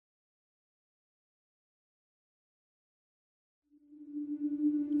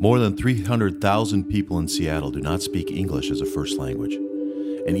More than 300,000 people in Seattle do not speak English as a first language,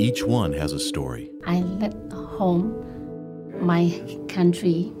 and each one has a story. I left home, my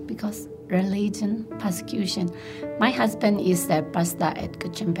country, because religion, persecution. My husband is a pastor at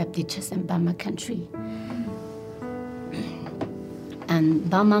Good Shepherd Baptist Church in Burma country. And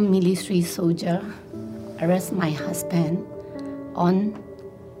Burma military soldier arrested my husband on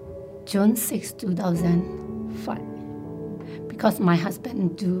June 6, 2005. Because my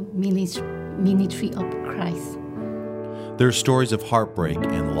husband do ministry of Christ. There are stories of heartbreak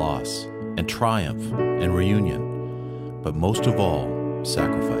and loss, and triumph and reunion, but most of all,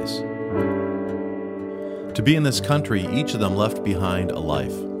 sacrifice. To be in this country, each of them left behind a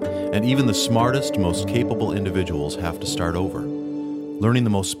life, and even the smartest, most capable individuals have to start over, learning the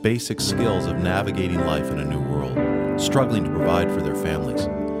most basic skills of navigating life in a new world, struggling to provide for their families,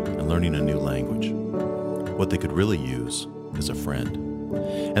 and learning a new language. What they could really use is a friend.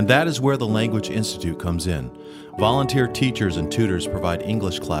 And that is where the Language Institute comes in. Volunteer teachers and tutors provide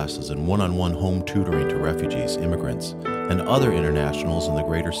English classes and one-on-one home tutoring to refugees, immigrants, and other internationals in the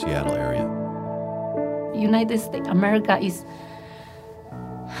greater Seattle area. United States, America is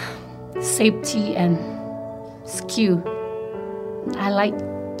safety and skill. I like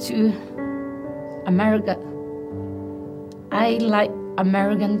to America. I like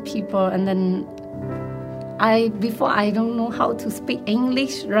American people, and then before I don't know how to speak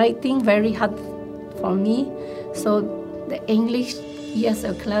English, writing very hard for me. So the English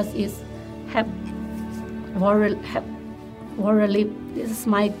ESL class is have orally. This is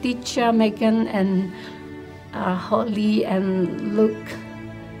my teacher Megan and Holly and Luke.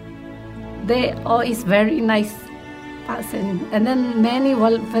 They all is very nice person, and then many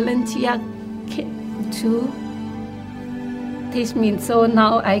volunteer to teach me. So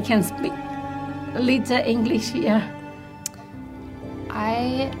now I can speak little English here.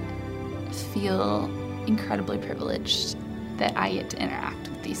 I feel incredibly privileged that I get to interact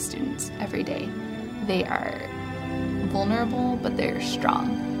with these students every day. They are vulnerable, but they're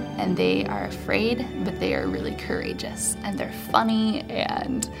strong. And they are afraid, but they are really courageous. And they're funny,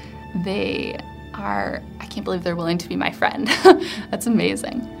 and I can't believe they're willing to be my friend. That's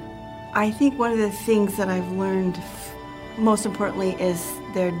amazing. I think one of the things that I've learned most importantly is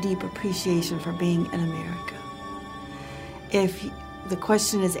their deep appreciation for being in America. If the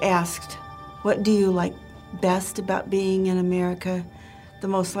question is asked, what do you like best about being in America? The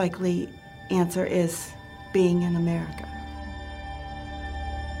most likely answer is being in America.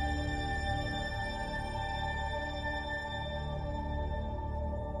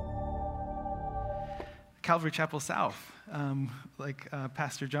 Calvary Chapel South, like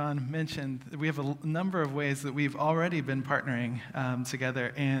Pastor John mentioned, we have a number of ways that we've already been partnering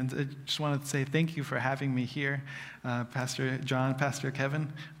together, and I just wanted to say thank you for having me here, Pastor John, Pastor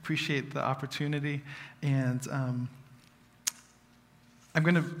Kevin. Appreciate the opportunity, and I'm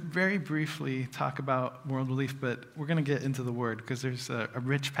going to very briefly talk about World Relief, but we're going to get into the Word because there's a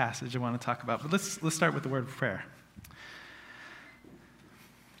rich passage I want to talk about. But let's start with the word of prayer.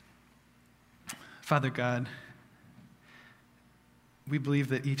 Father God, we believe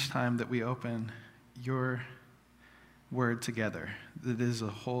that each time that we open your word together, that it is a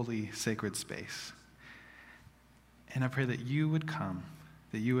holy, sacred space. And I pray that you would come,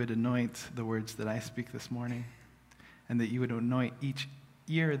 that you would anoint the words that I speak this morning, and that you would anoint each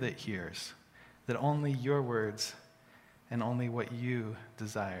ear that hears, that only your words and only what you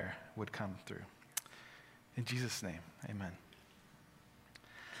desire would come through. In Jesus' name, amen.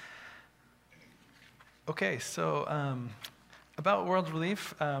 Okay, so about World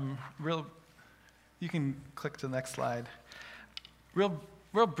Relief, you can click to the next slide. Real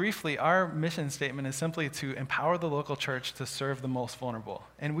briefly, our mission statement is simply to empower the local church to serve the most vulnerable.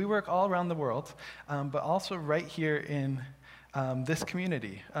 And we work all around the world, but also right here in this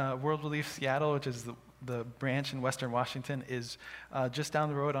community. World Relief Seattle, which is the branch in Western Washington, is just down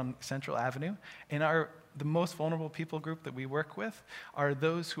the road on Central Avenue. And the most vulnerable people group that we work with are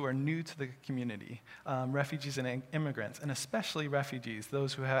those who are new to the community, refugees and immigrants, and especially refugees,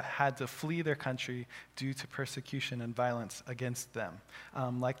 those who have had to flee their country due to persecution and violence against them,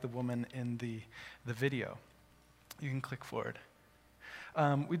 like the woman in the video. You can click forward.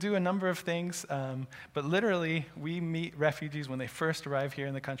 We do a number of things, but literally we meet refugees when they first arrive here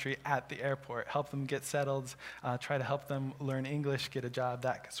in the country at the airport, help them get settled, try to help them learn English, get a job,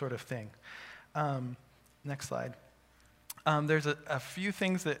 that sort of thing. Next slide. There's a few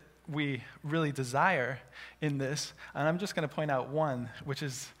things that we really desire in this, and I'm just going to point out one, which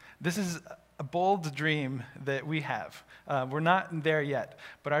is this is a bold dream that we have. We're not there yet,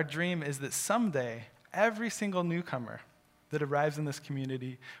 but our dream is that someday every single newcomer that arrives in this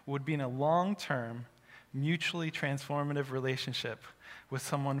community would be in a long-term, mutually transformative relationship with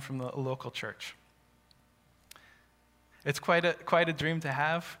someone from the local church. It's quite a dream to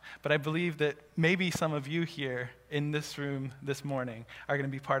have, but I believe that maybe some of you here in this room this morning are going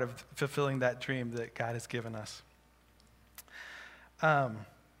to be part of fulfilling that dream that God has given us. I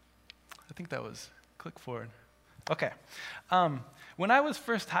think that was, click forward. Okay. When I was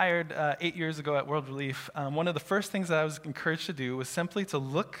first hired 8 years ago at World Relief, one of the first things that I was encouraged to do was simply to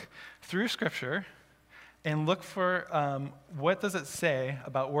look through Scripture and look for what does it say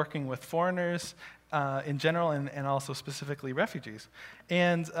about working with foreigners in general and also specifically refugees.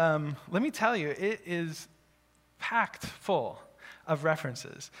 And let me tell you, it is packed full of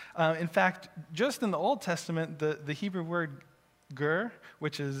references. In fact, just in the Old Testament, the Hebrew word ger,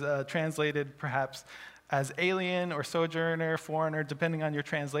 which is translated perhaps as alien or sojourner, foreigner, depending on your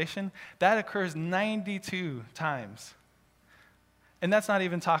translation, that occurs 92 times. And that's not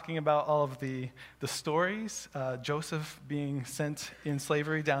even talking about all of the stories, Joseph being sent in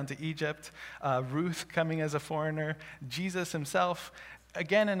slavery down to Egypt, Ruth coming as a foreigner, Jesus himself,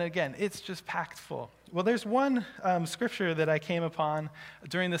 again and again. It's just packed full. Well, there's one scripture that I came upon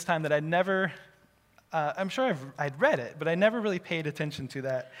during this time that I'd never, I'm sure I'd read it, but I never really paid attention to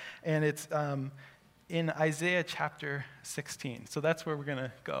that. And it's in Isaiah chapter 16. So that's where we're going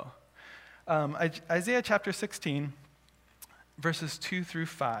to go. Isaiah chapter 16, verses 2 through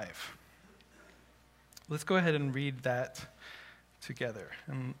 5. Let's go ahead and read that together.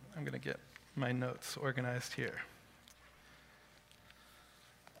 And I'm going to get my notes organized here.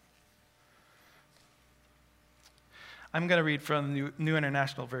 I'm going to read from the New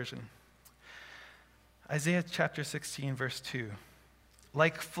International Version. Isaiah chapter 16, verse 2.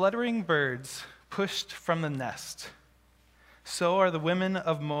 Like fluttering birds pushed from the nest, so are the women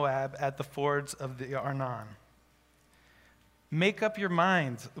of Moab at the fords of the Arnon. Make up your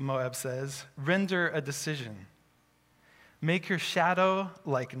mind, Moab says. Render a decision. Make your shadow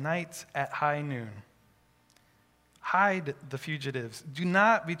like night at high noon. Hide the fugitives. Do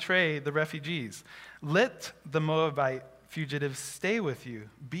not betray the refugees. Let the Moabite fugitives stay with you.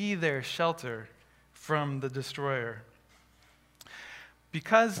 Be their shelter from the destroyer.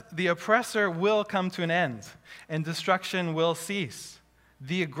 Because the oppressor will come to an end, and destruction will cease.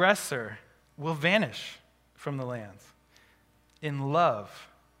 The aggressor will vanish from the land. In love,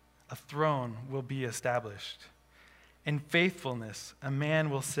 a throne will be established. In faithfulness, a man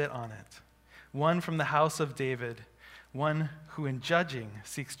will sit on it. One from the house of David, one who in judging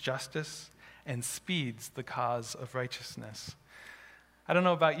seeks justice and speeds the cause of righteousness. I don't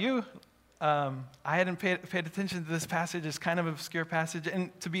know about you. I hadn't paid attention to this passage. It's kind of an obscure passage.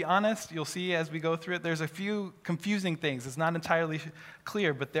 And to be honest, you'll see as we go through it, there's a few confusing things. It's not entirely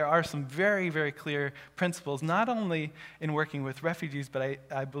clear, but there are some very, very clear principles, not only in working with refugees, but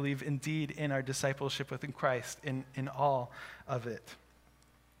I believe indeed in our discipleship within Christ, in all of it.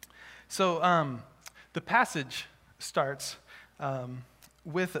 So the passage starts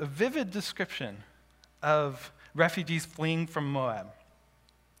with a vivid description of refugees fleeing from Moab.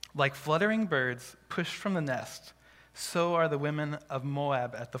 Like fluttering birds pushed from the nest, so are the women of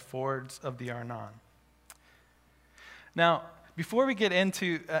Moab at the fords of the Arnon. Now, before we get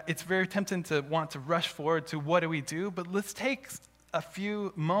into, it's very tempting to want to rush forward to what do we do, but let's take a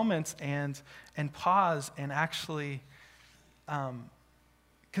few moments and pause and actually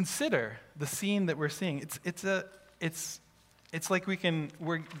consider the scene that we're seeing. It's like we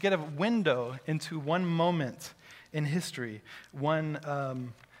get a window into one moment in history,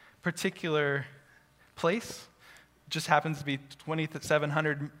 one particular place. Just happens to be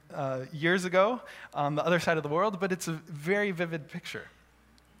 2,700 years ago on the other side of the world, but it's a very vivid picture.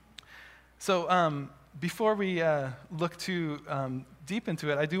 So before we look too deep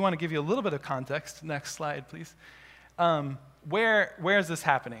into it, I do want to give you a little bit of context. Next slide, please. Where is this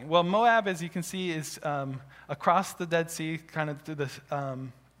happening? Well, Moab, as you can see, is across the Dead Sea, kind of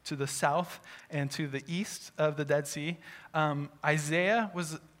to the south and to the east of the Dead Sea. Isaiah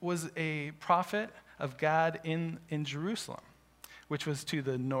was a prophet of God in Jerusalem, which was to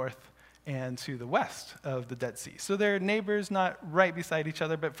the north and to the west of the Dead Sea. So they're neighbors, not right beside each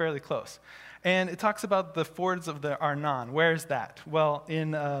other, but fairly close. And it talks about the fords of the Arnon. Where is that? Well,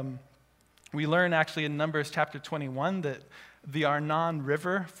 we learn actually in Numbers chapter 21 that the Arnon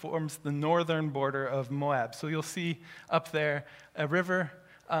River forms the northern border of Moab. So you'll see up there a river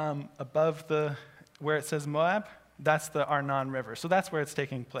above where it says Moab. That's the Arnon River. So that's where it's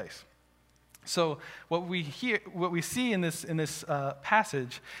taking place. So what we see in this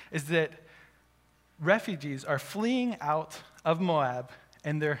passage is that refugees are fleeing out of Moab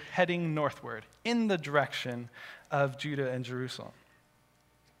and they're heading northward in the direction of Judah and Jerusalem.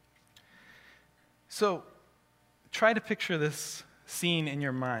 So try to picture this scene in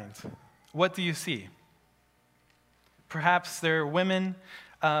your mind. What do you see? Perhaps there are women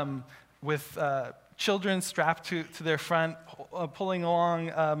with children strapped to their front, pulling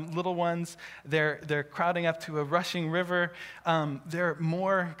along little ones. They're crowding up to a rushing river. There are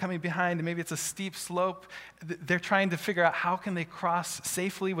more coming behind, and maybe it's a steep slope. They're trying to figure out how can they cross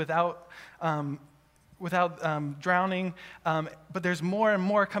safely without drowning. But there's more and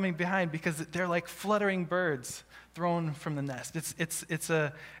more coming behind because they're like fluttering birds thrown from the nest. It's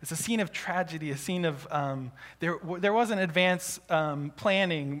a scene of tragedy, a scene of there wasn't advance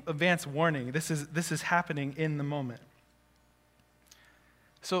planning, advance warning. This is happening in the moment.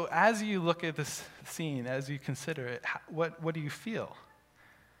 So as you look at this scene, as you consider it, what do you feel?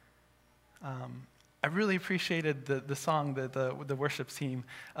 I really appreciated the song that the worship team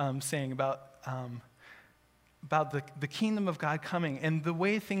sang about the kingdom of God coming, and the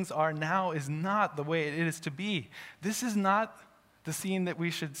way things are now is not the way it is to be. This is not the scene that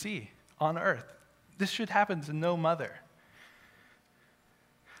we should see on earth. This should happen to no mother.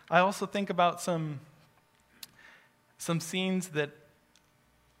 I also think about some scenes that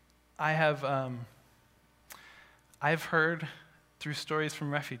I've heard through stories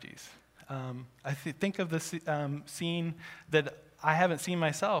from refugees. I think of this scene that I haven't seen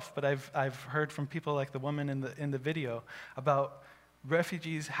myself, but I've heard from people like the woman in the video about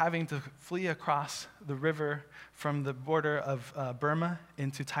refugees having to flee across the river from the border of Burma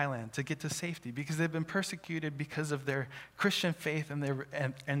into Thailand to get to safety because they've been persecuted because of their Christian faith and their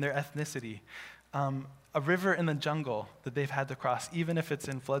ethnicity. A river in the jungle that they've had to cross, even if it's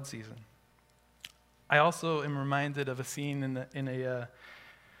in flood season. I also am reminded of a scene in a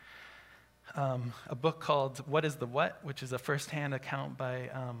book called What is the What?, which is a first-hand account by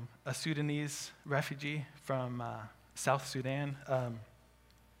a Sudanese refugee from South Sudan.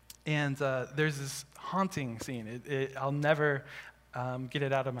 And there's this haunting scene. I'll never get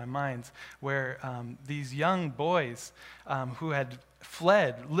it out of my mind, where these young boys who had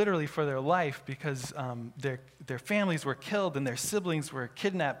fled literally for their life because their families were killed and their siblings were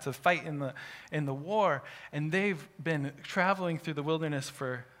kidnapped to fight in the war, and they've been traveling through the wilderness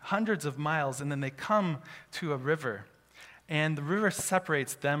for hundreds of miles, and then they come to a river, and the river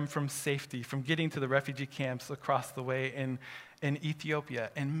separates them from safety, from getting to the refugee camps across the way in Ethiopia,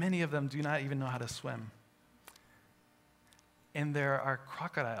 and many of them do not even know how to swim. And there are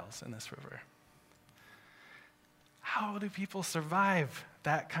crocodiles in this river. How do people survive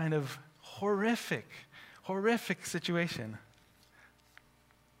that kind of horrific situation?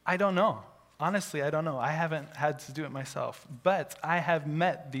 I don't know. Honestly, I don't know. I haven't had to do it myself. But I have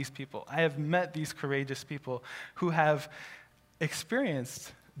met these people. I have met these courageous people who have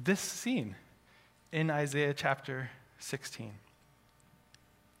experienced this scene in Isaiah chapter 16.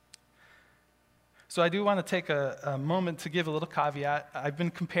 So I do want to take a moment to give a little caveat. I've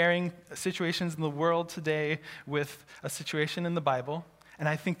been comparing situations in the world today with a situation in the Bible, and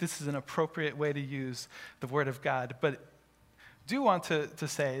I think this is an appropriate way to use the Word of God. But do want to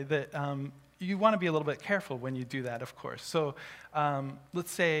say that you want to be a little bit careful when you do that, of course. So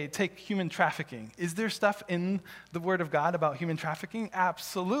let's say, take human trafficking. Is there stuff in the Word of God about human trafficking?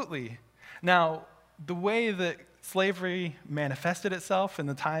 Absolutely. Now, the way that slavery manifested itself in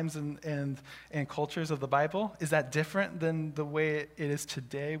the times and cultures of the Bible, is that different than the way it is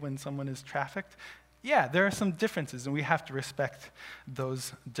today when someone is trafficked? Yeah, there are some differences, and we have to respect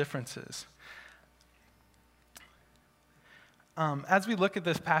those differences. As we look at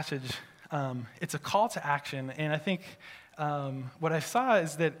this passage, it's a call to action, and I think what I saw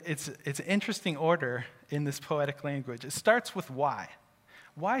is that it's an interesting order in this poetic language. It starts with why.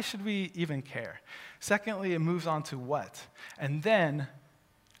 Why should we even care? Secondly, it moves on to what, and then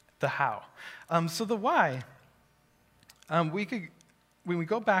the how. So the why, when we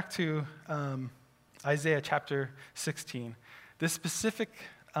go back to Isaiah chapter 16, this specific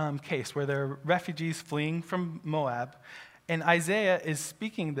case where there are refugees fleeing from Moab, and Isaiah is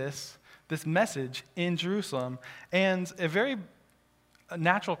speaking this message in Jerusalem, and a very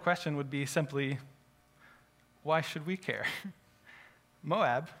natural question would be simply, why should we care?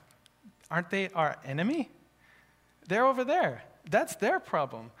 Moab, aren't they our enemy? They're over there. That's their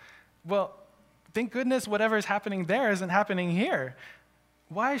problem. Well, thank goodness whatever is happening there isn't happening here.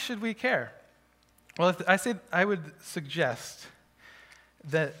 Why should we care? Well, I would suggest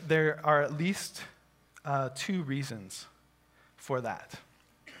that there are at least 2 reasons for that.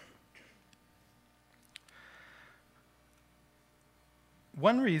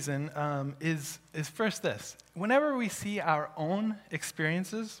 one reason is first this. Whenever we see our own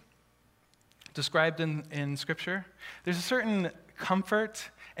experiences described in Scripture, there's a certain comfort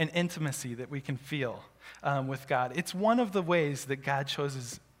and intimacy that we can feel with God. It's one of the ways that God shows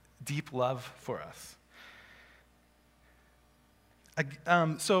his deep love for us.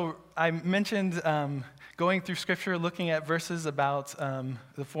 So I mentioned going through Scripture, looking at verses about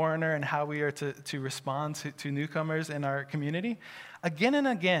the foreigner and how we are to respond to newcomers in our community. Again and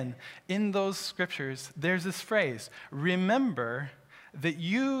again in those Scriptures, there's this phrase, remember that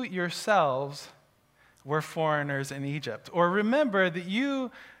you yourselves were foreigners in Egypt. Or remember that you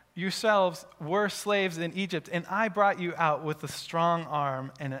yourselves were slaves in Egypt, and I brought you out with a strong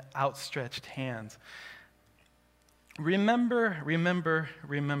arm and an outstretched hand. Remember, remember,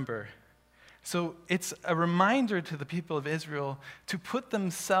 remember. So it's a reminder to the people of Israel to put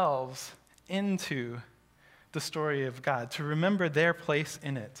themselves into the story of God, to remember their place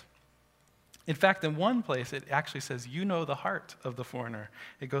in it. In fact, in one place, it actually says, you know the heart of the foreigner.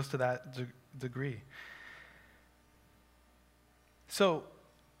 It goes to that degree. So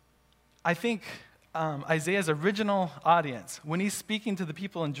I think Isaiah's original audience, when he's speaking to the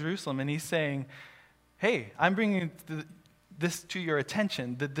people in Jerusalem and he's saying, hey, I'm bringing this to your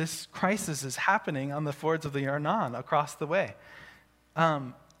attention, that this crisis is happening on the fords of the Arnon across the way.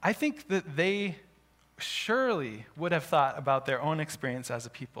 I think that they surely would have thought about their own experience as a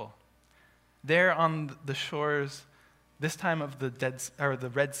people. There on the shores, this time of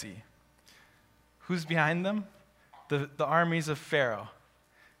the Red Sea. Who's behind them? The armies of Pharaoh.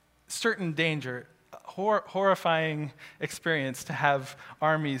 Certain danger, horrifying experience to have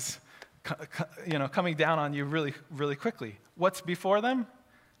armies coming down on you really, really quickly. What's before them?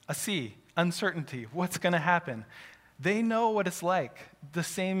 A sea, uncertainty. What's going to happen? They know what it's like, the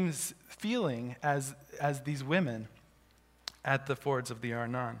same feeling as these women at the fords of the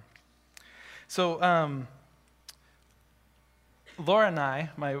Arnon. So Laura and I,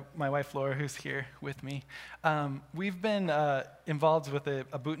 my wife Laura, who's here with me, we've been involved with a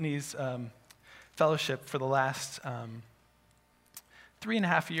Bhutanese fellowship for the last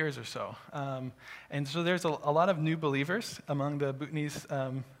 3.5 years or so. And so there's a lot of new believers among the Bhutanese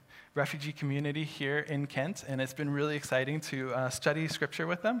refugee community here in Kent, and it's been really exciting to study Scripture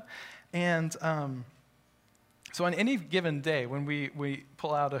with them. And so on any given day when we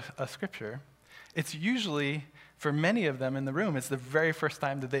pull out a Scripture, it's usually, for many of them in the room, it's the very first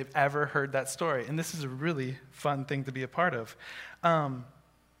time that they've ever heard that story. And this is a really fun thing to be a part of. And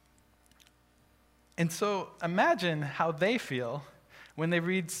so imagine how they feel when they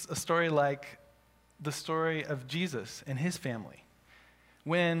read a story like the story of Jesus and his family.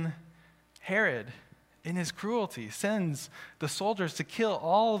 When Herod, in his cruelty, sends the soldiers to kill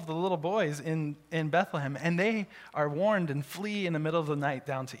all of the little boys in Bethlehem, and they are warned and flee in the middle of the night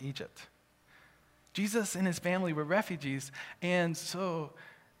down to Egypt. Jesus and his family were refugees, and so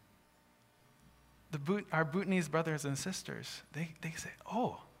our Bhutanese brothers and sisters, they say,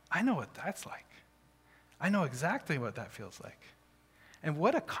 oh, I know what that's like. I know exactly what that feels like. And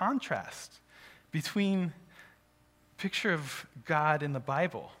what a contrast between the picture of God in the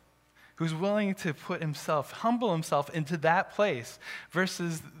Bible, who's willing to humble himself into that place,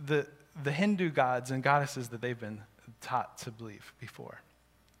 versus the Hindu gods and goddesses that they've been taught to believe before.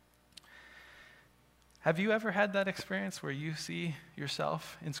 Have you ever had that experience where you see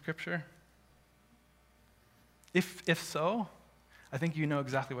yourself in Scripture? If so, I think you know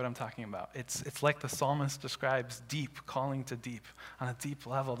exactly what I'm talking about. It's like the psalmist describes deep, calling to deep, on a deep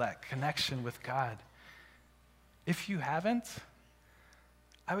level, that connection with God. If you haven't,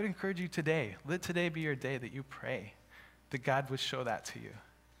 I would encourage you today, let today be your day that you pray that God would show that to you.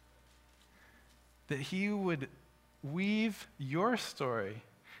 That he would weave your story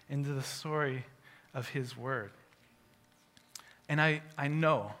into the story of his word. And I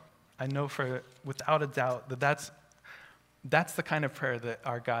know without a doubt that that's the kind of prayer that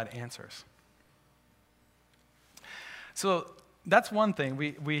our God answers. So that's one thing.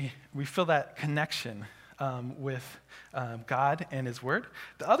 We feel that connection with God and his word.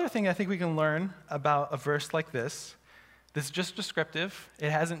 The other thing I think we can learn about a verse like this that's just descriptive, it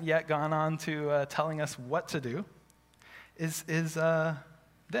hasn't yet gone on to telling us what to do, is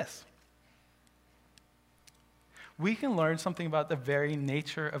this. We can learn something about the very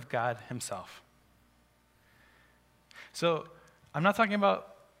nature of God himself. So I'm not talking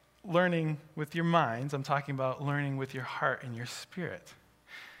about learning with your minds. I'm talking about learning with your heart and your spirit.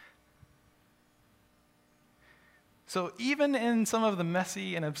 So even in some of the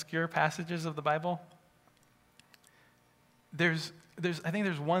messy and obscure passages of the Bible, I think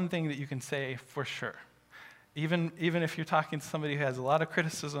there's one thing that you can say for sure. Even if you're talking to somebody who has a lot of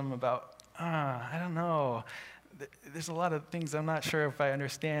criticism about, I don't know, there's a lot of things I'm not sure if I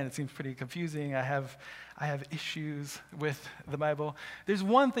understand. It seems pretty confusing. I have issues with the Bible. There's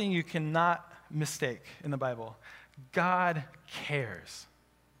one thing you cannot mistake in the Bible. God cares.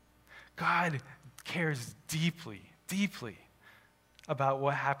 God cares deeply, deeply about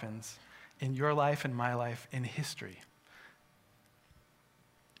what happens in your life and my life in history.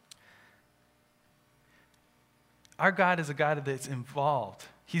 Our God is a God that's involved.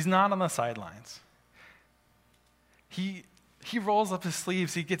 He's not on the sidelines. He rolls up his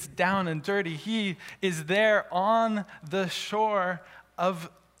sleeves. He gets down and dirty. He is there on the shore of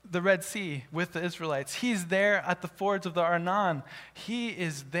the Red Sea with the Israelites. He's there at the fords of the Arnon. He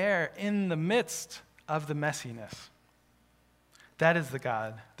is there in the midst of the messiness. That is the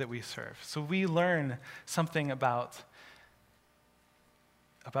God that we serve. So we learn something about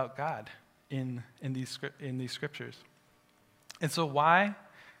God in these scriptures. And so why?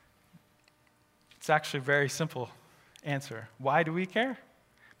 It's actually a very simple answer. Why do we care?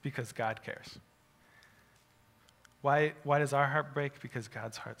 Because God cares. Why does our heart break? Because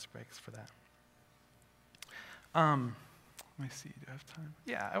God's heart breaks for that. Let me see, do I have time?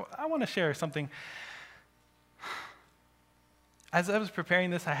 Yeah, I want to share something. As I was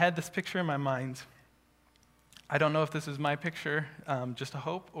preparing this, I had this picture in my mind. I don't know if this is my picture, just a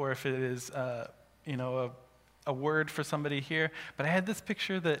hope, or if it is, a word for somebody here. But I had this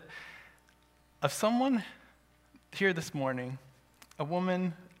picture of someone here this morning, a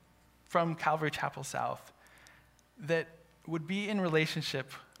woman from Calvary Chapel South, that would be in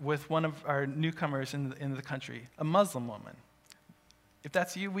relationship with one of our newcomers in the country, a Muslim woman. If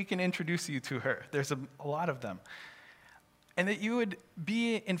that's you, we can introduce you to her. There's a lot of them. And that you would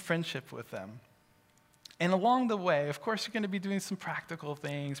be in friendship with them. And along the way, of course, you're going to be doing some practical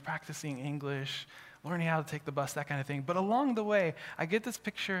things, practicing English, learning how to take the bus, that kind of thing. But along the way, I get this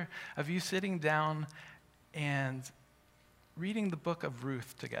picture of you sitting down and reading the book of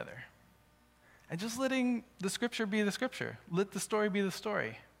Ruth together. And just letting the scripture be the scripture. Let the story be the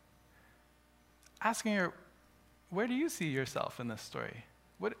story. Asking her, where do you see yourself in this story?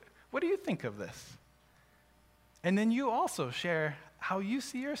 What do you think of this? And then you also share how you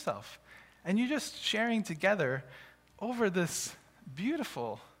see yourself. And you're just sharing together over this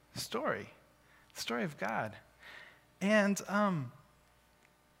beautiful story, the story of God. And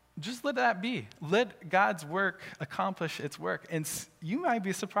just let that be. Let God's work accomplish its work. And you might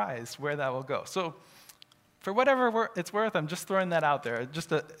be surprised where that will go. So for whatever it's worth, I'm just throwing that out there, just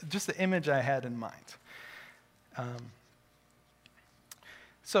the image I had in mind.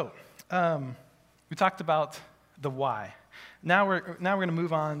 We talked about the why. Now we're going to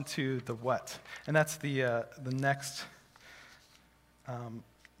move on to the what, and that's the next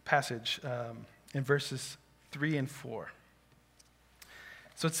passage in verses 3 and 4.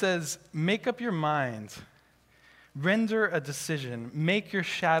 So it says, "Make up your mind, render a decision, make your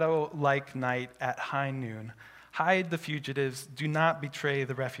shadow like night at high noon. Hide the fugitives, do not betray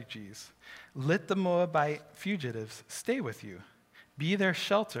the refugees. Let the Moabite fugitives stay with you. Be their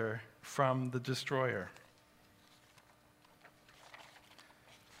shelter from the destroyer."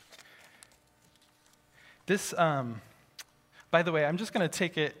 This, by the way, I'm just going to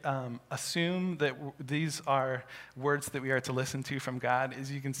take it, assume that these are words that we are to listen to from God.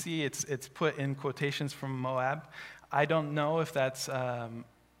 As you can see, it's put in quotations from Moab. I don't know if that's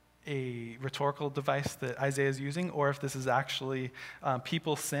a rhetorical device that Isaiah is using, or if this is actually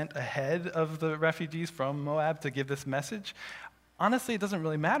people sent ahead of the refugees from Moab to give this message. Honestly, it doesn't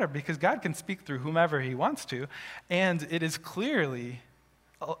really matter, because God can speak through whomever he wants to, and it is clearly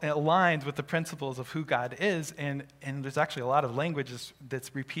aligned with the principles of who God is, and there's actually a lot of language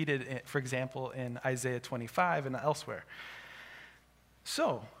that's repeated, for example, in Isaiah 25 and elsewhere.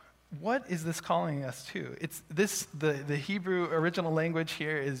 So, what is this calling us to? The Hebrew original language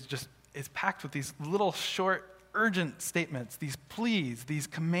here is packed with these little short, urgent statements, these pleas, these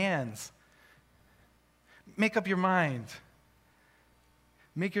commands. Make up your mind.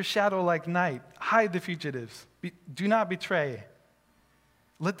 Make your shadow like night. Hide the fugitives. Do not betray.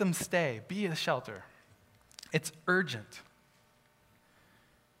 Let them stay. Be a shelter. It's urgent.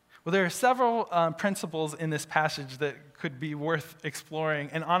 Well, there are several principles in this passage that could be worth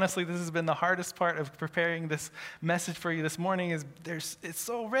exploring. And honestly, this has been the hardest part of preparing this message for you this morning. It's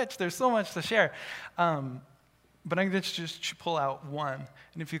so rich. There's so much to share. But I'm going to just pull out one.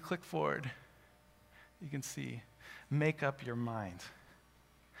 And if you click forward, you can see, make up your mind.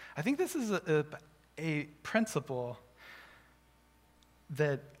 I think this is a principle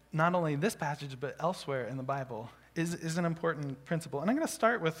that not only in this passage, but elsewhere in the Bible is an important principle. And I'm going to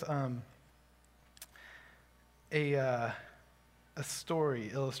start with a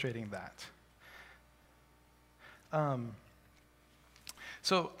story illustrating that.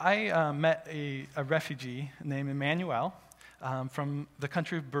 So I met a refugee named Emmanuel from the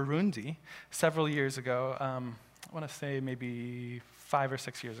country of Burundi several years ago. I want to say maybe 5 or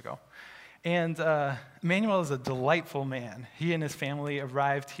 6 years ago. And Emmanuel is a delightful man. He and his family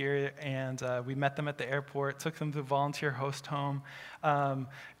arrived here, and we met them at the airport, took them to the volunteer host home,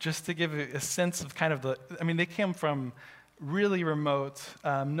 just to give a sense of kind of they came from really remote,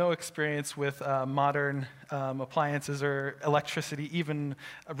 no experience with modern appliances or electricity, even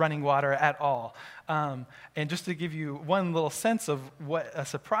running water at all. And just to give you one little sense of what a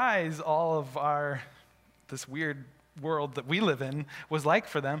surprise all of this weird world that we live in was like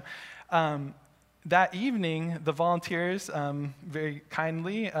for them, that evening, the volunteers very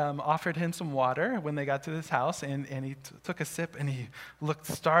kindly offered him some water when they got to his house, and he took a sip, and he looked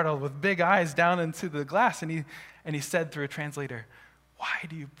startled with big eyes down into the glass, and he said through a translator, "Why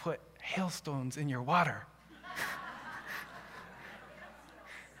do you put hailstones in your water?"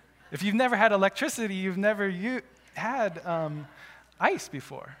 If you've never had electricity, you've never had ice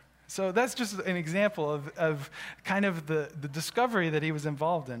before. So that's just an example of kind of the discovery that he was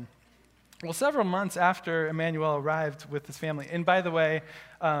involved in. Well, several months after Emmanuel arrived with his family, and by the way,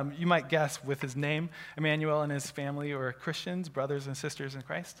 you might guess with his name, Emmanuel and his family were Christians, brothers and sisters in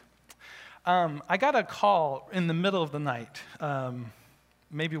Christ. I got a call in the middle of the night,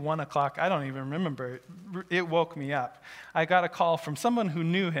 maybe 1 o'clock, I don't even remember. It woke me up. I got a call from someone who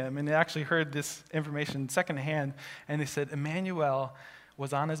knew him, and they actually heard this information secondhand, and they said, Emmanuel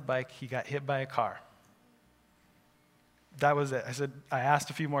was on his bike, he got hit by a car. That was it. I asked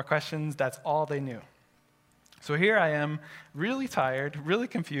a few more questions. That's all they knew. So here I am, really tired, really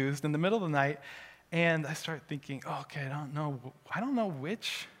confused, in the middle of the night, and I start thinking, okay, I don't know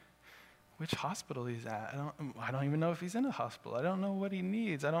which hospital he's at. I don't even know if he's in a hospital. I don't know what he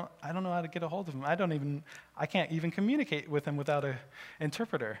needs. I don't know how to get a hold of him. I can't even communicate with him without an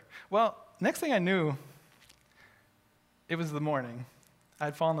interpreter. Well, next thing I knew, it was the morning.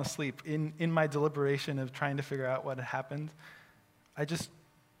 I'd fallen asleep in my deliberation of trying to figure out what had happened. I just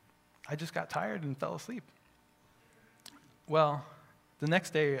got tired and fell asleep. Well, the next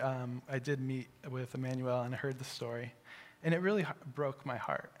day I did meet with Emmanuel and I heard the story, and it really broke my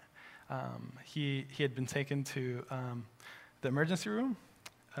heart. He had been taken to the emergency room.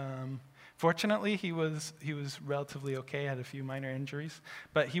 Fortunately, he was relatively okay, had a few minor injuries,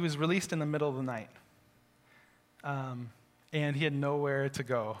 but he was released in the middle of the night. And he had nowhere to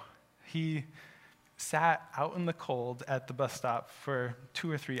go. He sat out in the cold at the bus stop for 2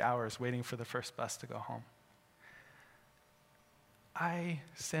 or 3 hours waiting for the first bus to go home. I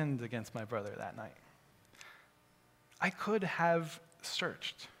sinned against my brother that night. I could have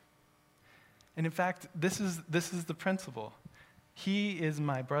searched. And in fact, this is the principle. He is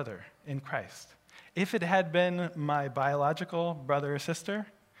my brother in Christ. If it had been my biological brother or sister,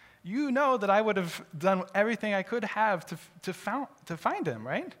 you know that I would have done everything I could have to find him,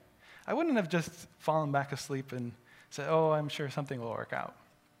 right? I wouldn't have just fallen back asleep and said, I'm sure something will work out.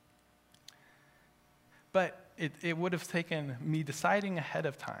 But it would have taken me deciding ahead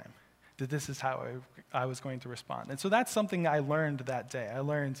of time that this is how I was going to respond. And so that's something I learned that day. I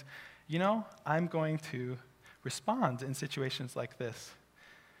learned, I'm going to respond in situations like this,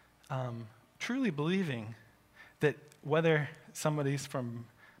 truly believing that whether somebody's from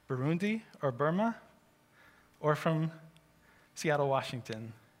Burundi or Burma or from Seattle,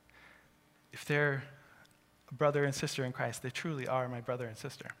 Washington, if they're a brother and sister in Christ, they truly are my brother and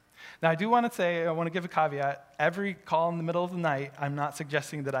sister. Now, I want to give a caveat. Every call in the middle of the night, I'm not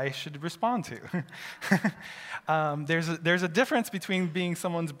suggesting that I should respond to. There's a difference between being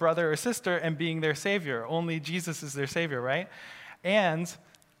someone's brother or sister and being their savior. Only Jesus is their savior, right? And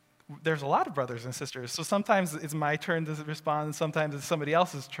there's a lot of brothers and sisters, so sometimes it's my turn to respond, and sometimes it's somebody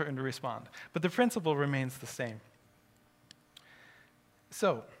else's turn to respond. But the principle remains the same.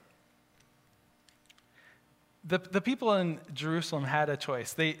 So, the people in Jerusalem had a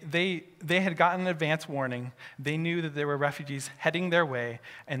choice. They had gotten advance warning. They knew that there were refugees heading their way,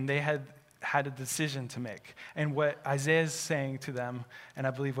 and they had a decision to make. And what Isaiah is saying to them, and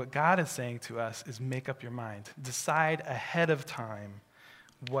I believe what God is saying to us, is make up your mind. Decide ahead of time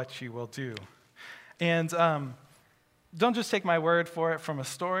what you will do. And don't just take my word for it from a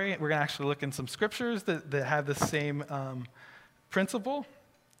story. We're going to actually look in some scriptures that have the same principle.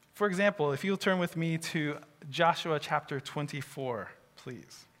 For example, if you'll turn with me to Joshua chapter 24,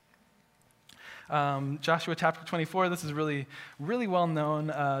 please. Joshua chapter 24, this is really, really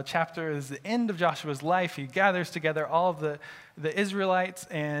well-known chapter. Is the end of Joshua's life. He gathers together all of the Israelites,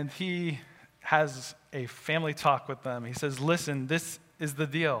 and he has a family talk with them. He says, listen, this is the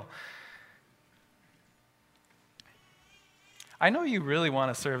deal. I know you really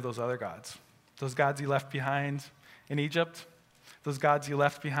want to serve those other gods, those gods you left behind in Egypt, those gods you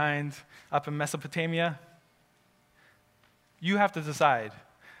left behind up in Mesopotamia. You have to decide.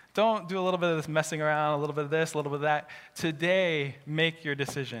 Don't do a little bit of this messing around, a little bit of this, a little bit of that. Today, make your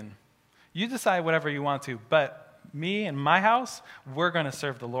decision. You decide whatever you want to, but me and my house, we're going to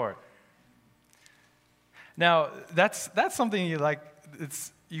serve the Lord. Now, that's something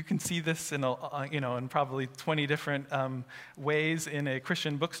you can see this in in probably 20 different ways in a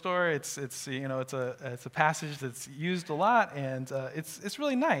Christian bookstore. It's a passage that's used a lot, and it's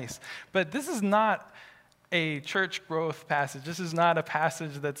really nice. But this is not a church growth passage. This is not a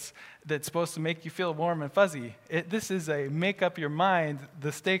passage that's supposed to make you feel warm and fuzzy. This is a make up your mind.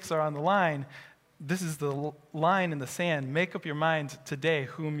 The stakes are on the line. This is the line in the sand. Make up your mind today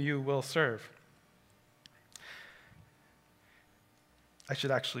whom you will serve. I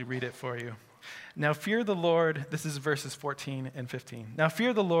should actually read it for you. Now fear the Lord. This is verses 14 and 15. Now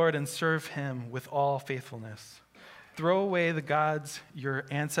fear the Lord and serve him with all faithfulness. Throw away the gods your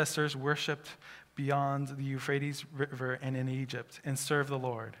ancestors worshipped beyond the Euphrates River and in Egypt, and serve the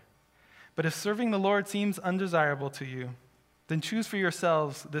Lord. But if serving the Lord seems undesirable to you, then choose for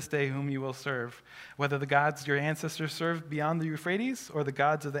yourselves this day whom you will serve, whether the gods your ancestors served beyond the Euphrates or the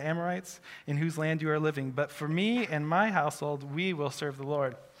gods of the Amorites in whose land you are living. But for me and my household, we will serve the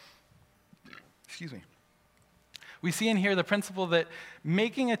Lord. Excuse me. We see in here the principle that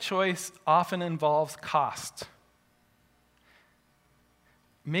making a choice often involves cost.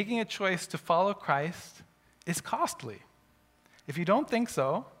 Making a choice to follow Christ is costly. If you don't think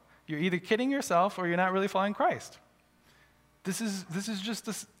so, you're either kidding yourself or you're not really following Christ. This is just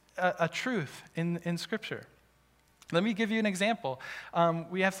a truth in Scripture. Let me give you an example.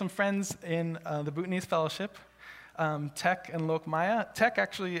 We have some friends in the Bhutanese Fellowship, Tek and Lokmaya. Tek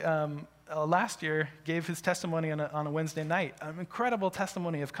actually last year gave his testimony on a Wednesday night, an incredible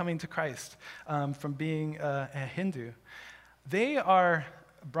testimony of coming to Christ from being a Hindu. They are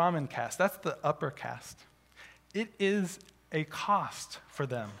Brahmin caste. That's the upper caste. It is a cost for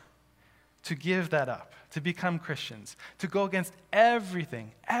them to give that up, to become Christians, to go against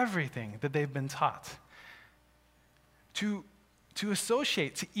everything that they've been taught, to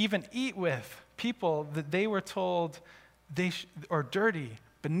associate, to even eat with people that they were told are dirty,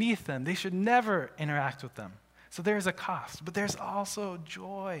 beneath them. They should never interact with them. So there's a cost, but there's also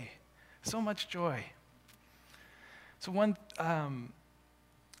joy, so much joy. So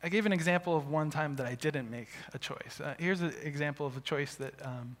I gave an example of one time that I didn't make a choice. Here's an example of a choice that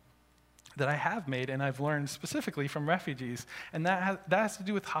I have made, and I've learned specifically from refugees, and that has to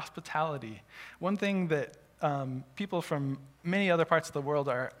do with hospitality. One thing that people from many other parts of the world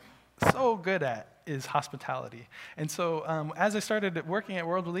are so good at is hospitality. And so as I started working at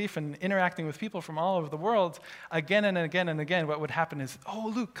World Relief and interacting with people from all over the world, again and again and again, what would happen is,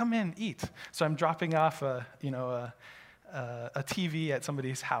 oh, Luke, come in, eat. So I'm dropping off a TV at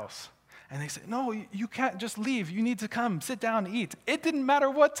somebody's house. And they say, no, you can't just leave. You need to come, sit down, eat. It didn't matter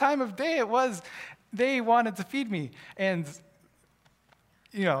what time of day it was. They wanted to feed me. And,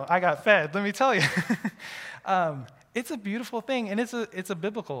 I got fed, let me tell you. It's a beautiful thing, and it's a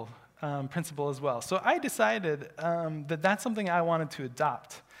biblical principle as well. So I decided that that's something I wanted to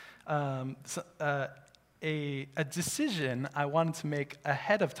adopt, a decision I wanted to make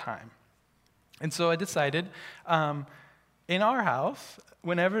ahead of time. And so I decided in our house,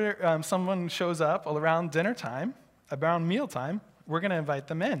 whenever someone shows up around dinner time, around meal time, we're going to invite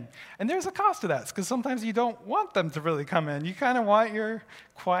them in. And there's a cost to that, because sometimes you don't want them to really come in. You kind of want your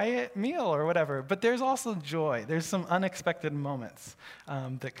quiet meal or whatever. But there's also joy. There's some unexpected moments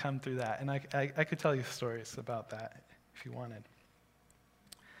that come through that. And I could tell you stories about that if you wanted.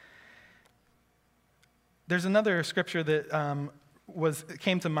 There's another scripture that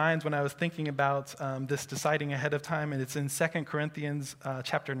came to mind when I was thinking about this deciding ahead of time, and it's in 2 Corinthians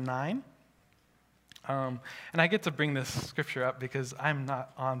chapter 9. And I get to bring this scripture up because I'm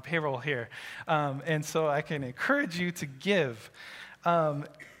not on payroll here. And so I can encourage you to give. 2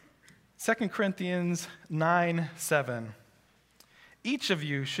 Corinthians 9:7. Each of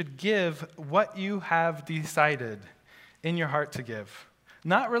you should give what you have decided in your heart to give.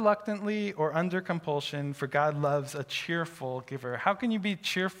 Not reluctantly or under compulsion, for God loves a cheerful giver. How can you be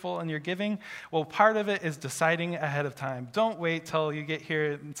cheerful in your giving? Well, part of it is deciding ahead of time. Don't wait till you get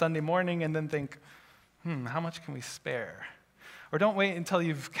here Sunday morning and then think, how much can we spare? Or don't wait until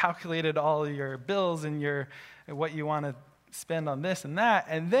you've calculated all your bills and what you want to spend on this and that,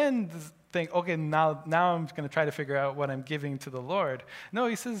 and then think, okay, now I'm going to try to figure out what I'm giving to the Lord. No,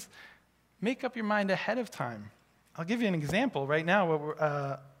 he says, make up your mind ahead of time. I'll give you an example. Right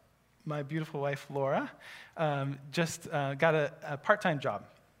now, my beautiful wife, Laura, just got a part-time job.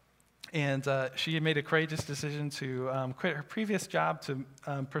 And she had made a courageous decision to quit her previous job to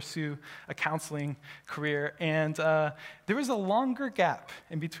pursue a counseling career. And there was a longer gap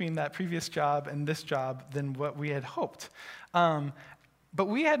in between that previous job and this job than what we had hoped. But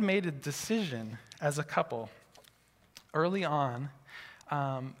we had made a decision as a couple early on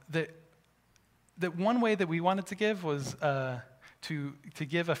that one way that we wanted to give was to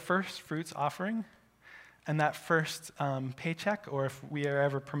give a first fruits offering. And that first paycheck, or if we are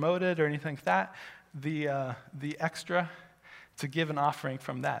ever promoted or anything like that, the extra, to give an offering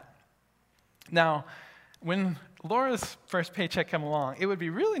from that. Now, when Laura's first paycheck came along, it would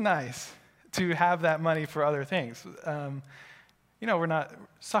be really nice to have that money for other things. We're not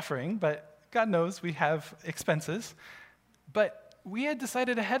suffering, but God knows we have expenses. But we had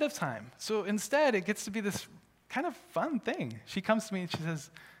decided ahead of time. So instead, it gets to be this kind of fun thing. She comes to me and she says,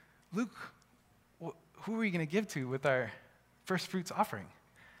 Luke, who are we going to give to with our first fruits offering?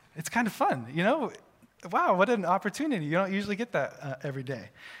 It's kind of fun, Wow, what an opportunity. You don't usually get that every day.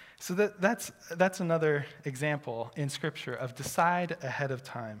 So that's another example in Scripture of decide ahead of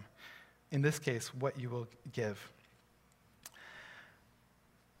time. In this case, what you will give.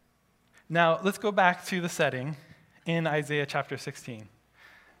 Now, let's go back to the setting in Isaiah chapter 16.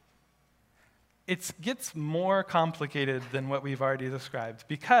 It gets more complicated than what we've already described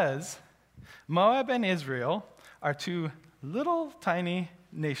because Moab and Israel are two little tiny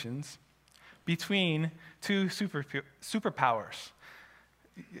nations between two superpowers.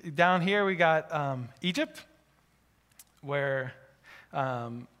 Down here we got Egypt, where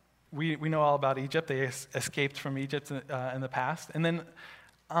we know all about Egypt. They escaped from Egypt in the past. And then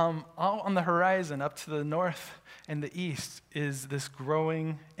all on the horizon, up to the north and the east, is this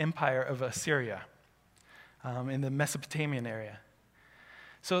growing empire of Assyria in the Mesopotamian area.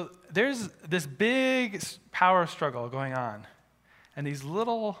 So there's this big power struggle going on, and these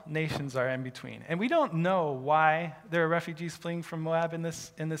little nations are in between. And we don't know why there are refugees fleeing from Moab in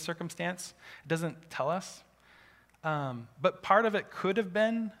this circumstance. It doesn't tell us. But part of it could have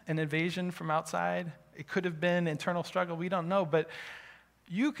been an invasion from outside. It could have been internal struggle. We don't know. But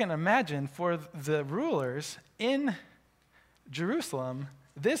you can imagine for the rulers in Jerusalem,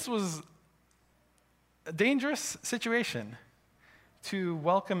 this was a dangerous situation to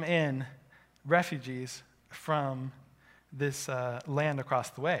welcome in refugees from this land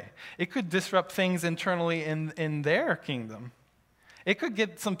across the way. It could disrupt things internally in their kingdom. It could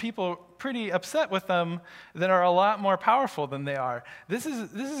get some people pretty upset with them that are a lot more powerful than they are. This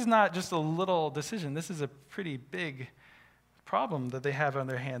is not just a little decision. This is a pretty big problem that they have on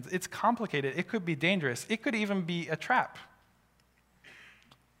their hands. It's complicated. It could be dangerous. It could even be a trap.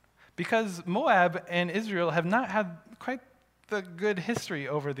 Because Moab and Israel have not had quite the good history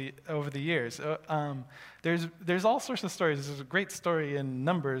over the years. There's all sorts of stories. There's a great story in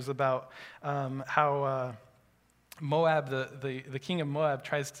Numbers about how Moab, the king of Moab,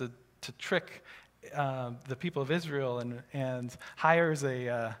 tries to trick the people of Israel and hires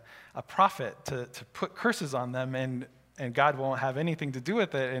a prophet to put curses on them, and God won't have anything to do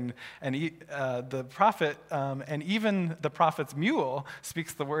with it. And the prophet, and even the prophet's mule,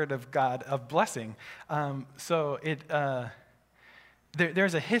 speaks the word of God of blessing.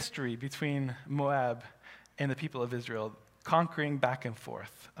 There's a history between Moab and the people of Israel, conquering back and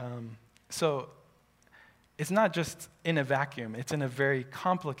forth. So it's not just in a vacuum. It's in a very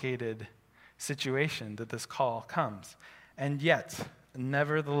complicated situation that this call comes. And yet,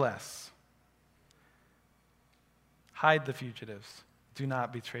 nevertheless, hide the fugitives. Do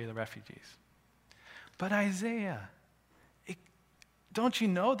not betray the refugees. But Isaiah, don't you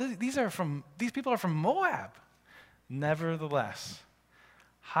know? These people are from Moab. Nevertheless,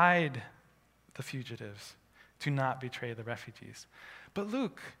 hide the fugitives. Do not betray the refugees. But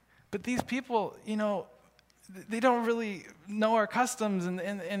Luke, these people, they don't really know our customs and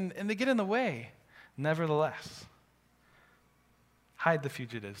they get in the way. Nevertheless, hide the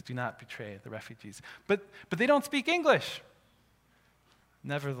fugitives. Do not betray the refugees. But they don't speak English.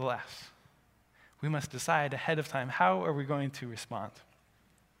 Nevertheless, we must decide ahead of time, how are we going to respond?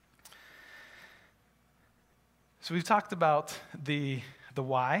 So we've talked about the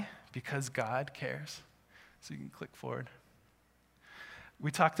why, because God cares. So you can click forward. We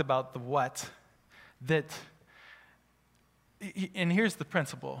talked about the what, and here's the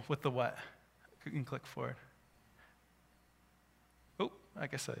principle with the what. You can click forward. Oh, I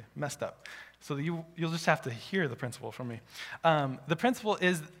guess I messed up. So you'll just have to hear the principle from me. The principle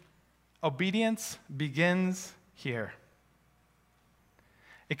is obedience begins here.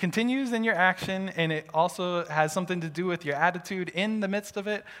 It continues in your action, and it also has something to do with your attitude in the midst of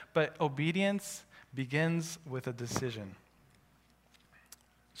it, but obedience begins with a decision.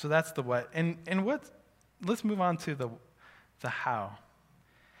 So that's the what. And what? Let's move on to the how.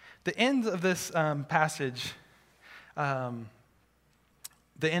 The end of this passage, the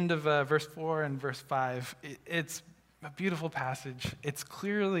end of verse 4 and verse 5, it's a beautiful passage. It's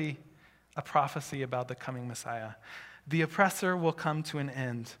clearly a prophecy about the coming Messiah. The oppressor will come to an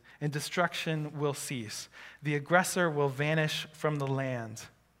end, and destruction will cease. The aggressor will vanish from the land.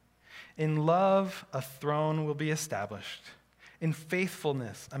 In love, a throne will be established. In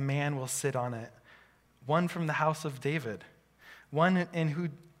faithfulness, a man will sit on it, one from the house of David, one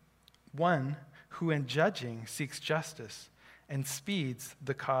who in judging seeks justice and speeds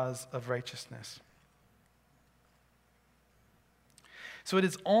the cause of righteousness. So it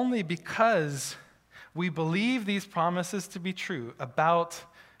is only because we believe these promises to be true about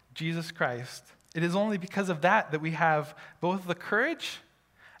Jesus Christ, it is only because of that we have both the courage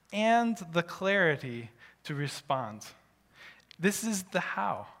and the clarity to respond. This is the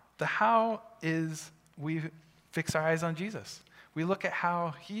how. The how is we fix our eyes on Jesus. We look at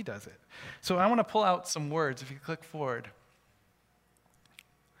how he does it. So I want to pull out some words if you click forward.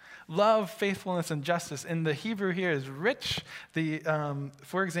 Love, faithfulness, and justice. In the Hebrew here is rich.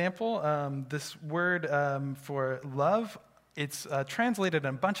 For example, this word for love, it's translated in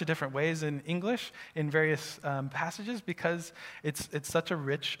a bunch of different ways in English in various passages because it's such a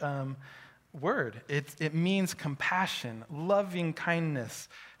rich word. It means compassion, loving kindness,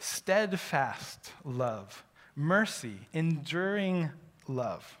 steadfast love, mercy, enduring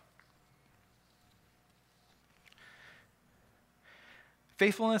love.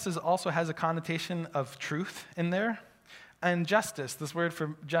 Faithfulness also has a connotation of truth in there. And justice, this word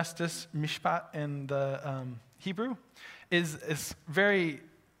for justice, mishpat in the Hebrew, is a very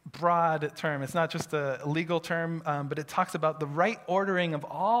broad term. It's not just a legal term, but it talks about the right ordering of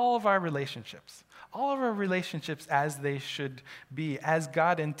all of our relationships as they should be, as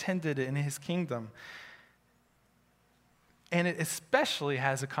God intended in his kingdom. And it especially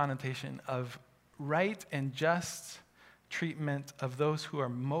has a connotation of right and just treatment of those who are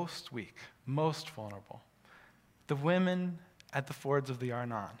most weak, most vulnerable. The women at the fords of the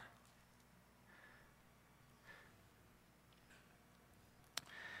Arnon.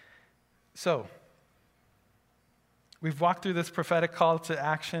 So, we've walked through this prophetic call to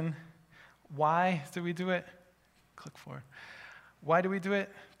action. Why do we do it? Click forward. Why do we do it?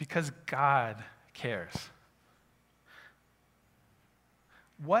 Because God cares.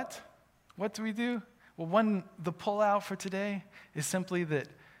 What do we do? Well, the pull-out for today is simply that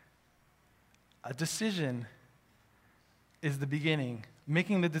a decision is the beginning.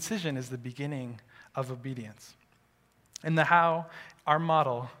 Making the decision is the beginning of obedience. And the how, our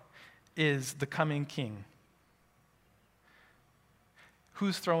model, is the coming king,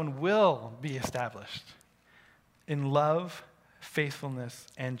 whose throne will be established in love, faithfulness,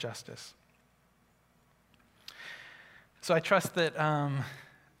 and justice. So I trust that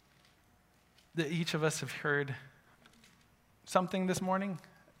that each of us have heard something this morning,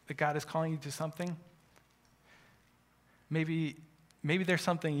 that God is calling you to something. Maybe there's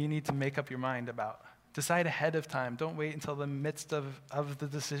something you need to make up your mind about. Decide ahead of time. Don't wait until the midst of the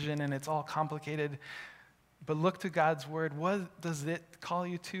decision and it's all complicated. But look to God's word. What does it call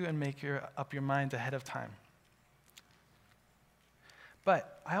you to, and make up your mind ahead of time?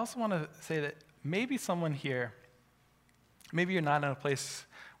 But I also want to say that maybe someone here, maybe you're not in a place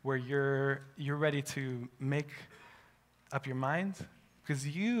where you're ready to make up your mind, because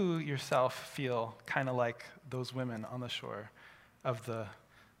you yourself feel kind of like those women on the shore of the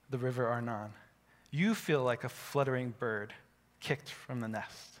river Arnon. You feel like a fluttering bird kicked from the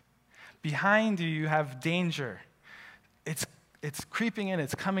nest. Behind you, you have danger. It's creeping in,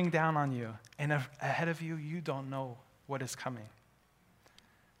 it's coming down on you. And ahead of you, you don't know what is coming.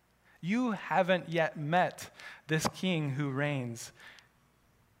 You haven't yet met this king who reigns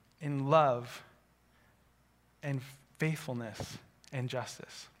in love and faithfulness and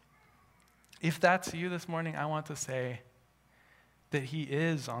justice. If that's you this morning, I want to say that he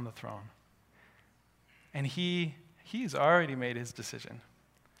is on the throne. And he's already made his decision.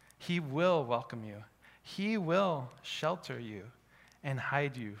 He will welcome you. He will shelter you and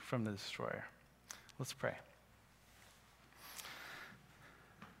hide you from the destroyer. Let's pray.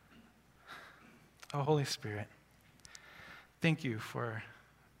 Oh, Holy Spirit, thank you for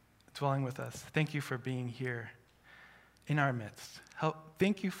dwelling with us. Thank you for being here in our midst.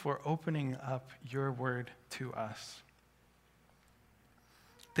 Thank you for opening up your word to us.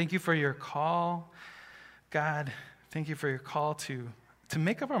 Thank you for your call, God. Thank you for your call to to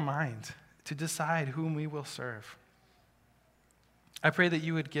make up our minds, to decide whom we will serve. I pray that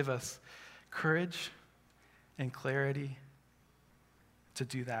you would give us courage and clarity to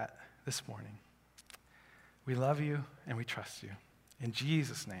do that this morning. We love you and we trust you. In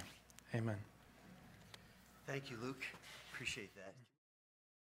Jesus' name, amen. Thank you, Luke. Appreciate that.